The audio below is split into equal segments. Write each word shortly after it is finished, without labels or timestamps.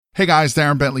Hey guys,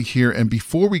 Darren Bentley here, and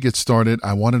before we get started,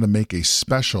 I wanted to make a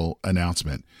special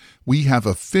announcement. We have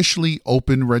officially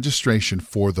opened registration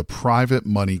for the Private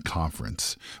Money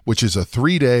Conference, which is a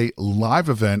 3-day live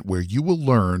event where you will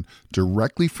learn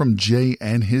directly from Jay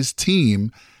and his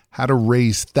team how to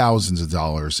raise thousands of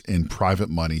dollars in private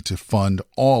money to fund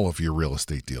all of your real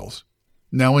estate deals.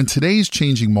 Now, in today's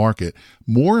changing market,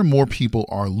 more and more people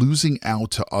are losing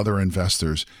out to other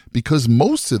investors because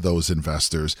most of those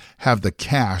investors have the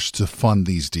cash to fund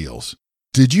these deals.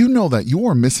 Did you know that you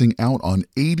are missing out on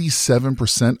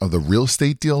 87% of the real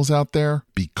estate deals out there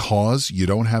because you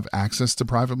don't have access to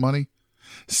private money?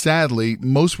 Sadly,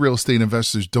 most real estate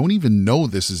investors don't even know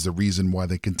this is the reason why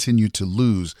they continue to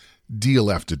lose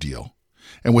deal after deal.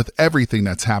 And with everything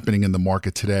that's happening in the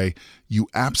market today, you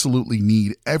absolutely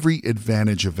need every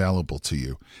advantage available to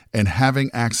you. And having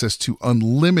access to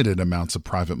unlimited amounts of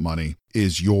private money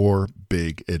is your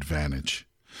big advantage.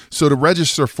 So to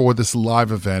register for this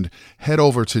live event, head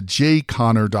over to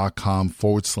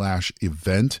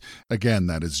jayconner.com/event. Again,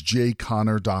 that is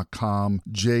jayconner.com,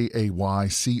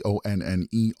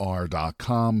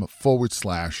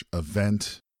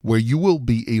 jayconner.com/event, where you will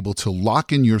be able to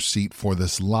lock in your seat for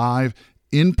this live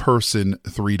in-person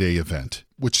 3-day event,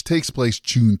 which takes place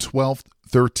June 12th,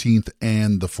 13th,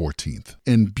 and the 14th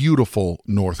in beautiful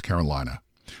North Carolina.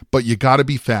 But you got to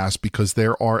be fast because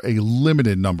there are a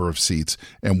limited number of seats,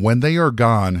 and when they are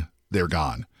gone, they're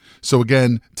gone. So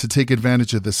again, to take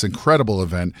advantage of this incredible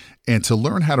event and to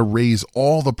learn how to raise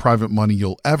all the private money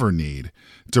you'll ever need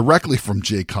directly from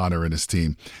Jay Conner and his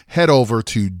team, head over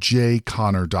to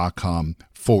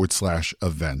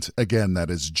jayconner.com/event. Again,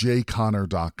 that is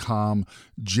jayconner.com,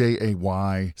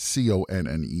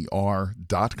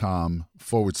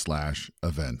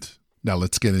 jayconner.com/event. Now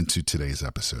let's get into today's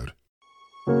episode.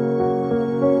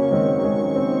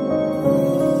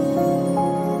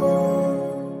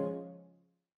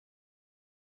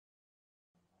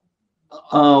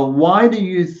 Why do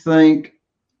you think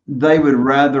they would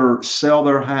rather sell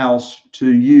their house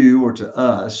to you or to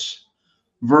us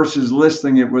versus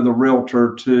listing it with a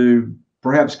realtor to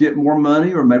perhaps get more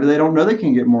money, or maybe they don't know they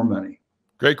can get more money?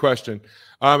 Great question.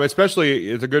 Especially,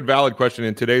 it's a good, valid question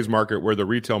in today's market where the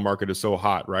retail market is so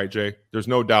hot, right, Jay? There's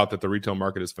no doubt that the retail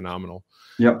market is phenomenal.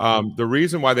 Yep. The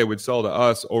reason why they would sell to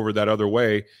us over that other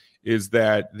way is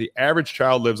that the average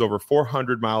child lives over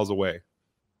 400 miles away.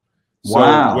 So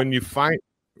wow. When you find,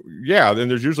 then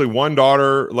there's usually one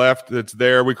daughter left that's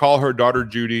there. We call her daughter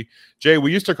Judy. Jay,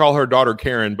 we used to call her daughter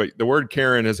Karen, but the word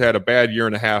Karen has had a bad year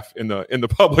and a half in the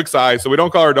public's eye, so we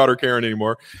don't call her daughter Karen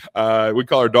anymore. We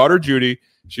call her daughter Judy.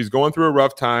 She's going through a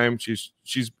rough time. I'm sure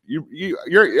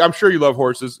you love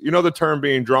horses. You know the term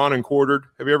being drawn and quartered.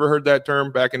 Have you ever heard that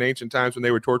term back in ancient times when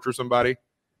they would torture somebody?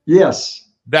 Yes.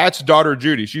 That's daughter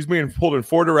Judy. She's being pulled in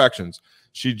 4 directions.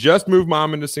 She just moved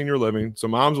mom into senior living. So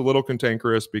mom's a little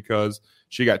cantankerous because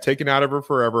she got taken out of her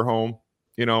forever home.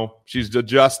 You know, she's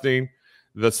adjusting.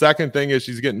 The second thing is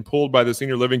she's getting pulled by the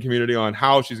senior living community on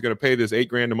how she's going to pay this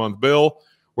 $8,000 a month bill.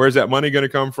 Where's that money going to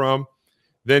come from?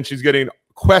 Then she's getting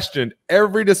questioned.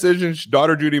 Every decision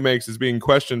daughter Judy makes is being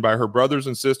questioned by her brothers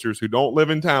and sisters who don't live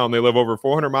in town. They live over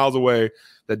 400 miles away.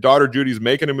 That daughter Judy's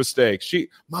making a mistake.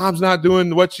 Mom's not doing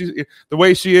the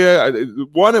way she is.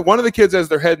 One of the kids has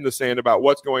their head in the sand about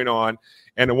what's going on,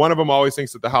 and one of them always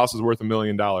thinks that the house is worth $1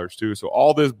 million too. So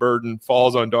all this burden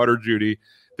falls on daughter Judy.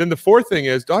 Then the fourth thing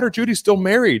is daughter Judy's still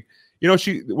married. You know,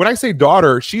 when I say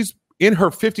daughter, she's in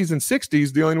her 50s and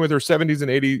 60s dealing with her 70s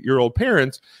and 80-year-old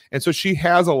parents. And so she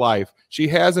has a life. She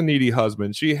has a needy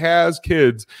husband. She has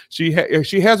kids. She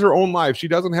has her own life. She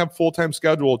doesn't have full-time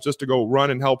schedule just to go run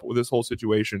and help with this whole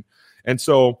situation. And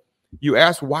so you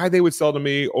ask why they would sell to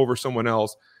me over someone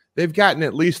else. They've gotten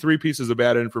at least 3 pieces of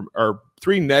bad information, or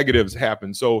 3 negatives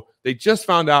happen. So they just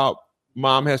found out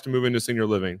mom has to move into senior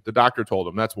living. The doctor told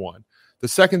them. That's 1. The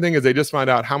second thing is they just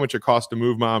found out how much it costs to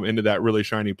move mom into that really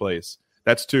shiny place.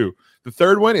 That's 2. The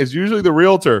third one is usually the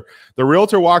realtor. The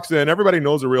realtor walks in. Everybody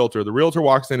knows a realtor. The realtor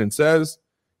walks in and says,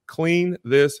 clean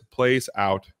this place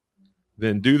out.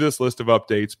 Then do this list of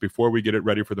updates before we get it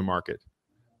ready for the market.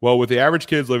 Well, with the average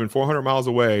kids living 400 miles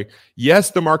away,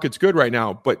 yes, the market's good right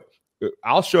now, but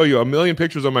I'll show you a million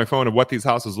pictures on my phone of what these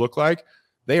houses look like.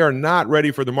 They are not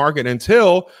ready for the market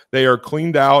until they are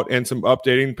cleaned out and some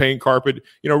updating, paint, carpet.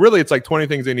 You know, really, it's like 20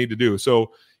 things they need to do.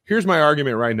 So here's my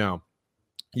argument right now.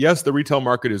 Yes, the retail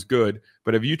market is good,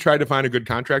 but have you tried to find a good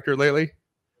contractor lately?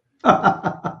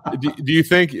 Do you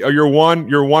think your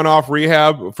one-off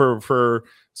rehab for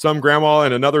some grandma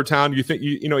in another town? You think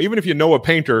you know even if you know a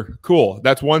painter, cool.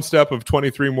 That's one step of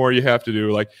 23 more you have to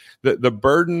do. Like the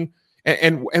burden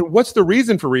and what's the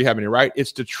reason for rehabbing it? Right?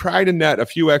 It's to try to net a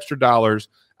few extra dollars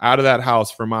out of that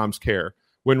house for mom's care.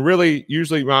 When really,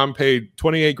 usually mom paid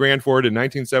 $28,000 for it in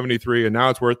 1973, and now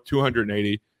it's worth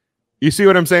 $280,000. You see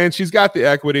what I'm saying? She's got the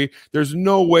equity. There's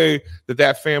no way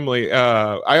that family.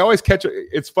 I always catch it.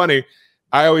 It's funny.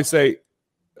 I always say,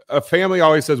 a family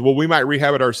always says, "Well, we might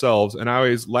rehab it ourselves," and I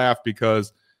always laugh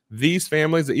because these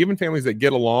families, even families that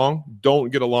get along,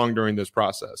 don't get along during this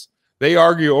process. They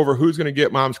argue over who's going to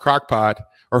get mom's crock pot,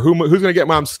 or who's going to get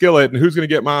mom's skillet, and who's going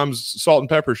to get mom's salt and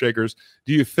pepper shakers.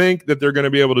 Do you think that they're going to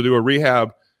be able to do a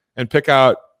rehab and pick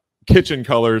out kitchen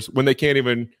colors when they can't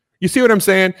even? You see what I'm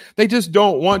saying? They just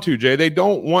don't want to, Jay. They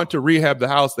don't want to rehab the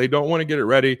house. They don't want to get it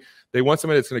ready. They want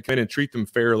somebody that's going to come in and treat them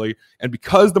fairly. And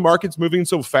because the market's moving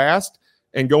so fast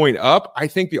and going up, I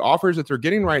think the offers that they're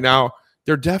getting right now,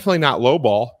 they're definitely not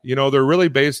lowball. They're really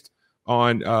based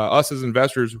on us as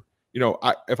investors.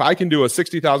 If I can do a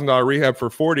 $60,000 rehab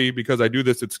for $40,000 because I do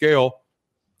this at scale,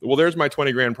 well, there's my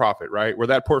 $20,000 profit, right? Where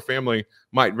that poor family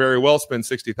might very well spend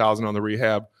 $60,000 on the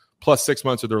rehab plus 6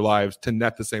 months of their lives to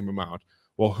net the same amount.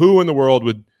 Well, who in the world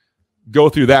would go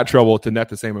through that trouble to net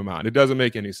the same amount? It doesn't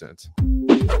make any sense.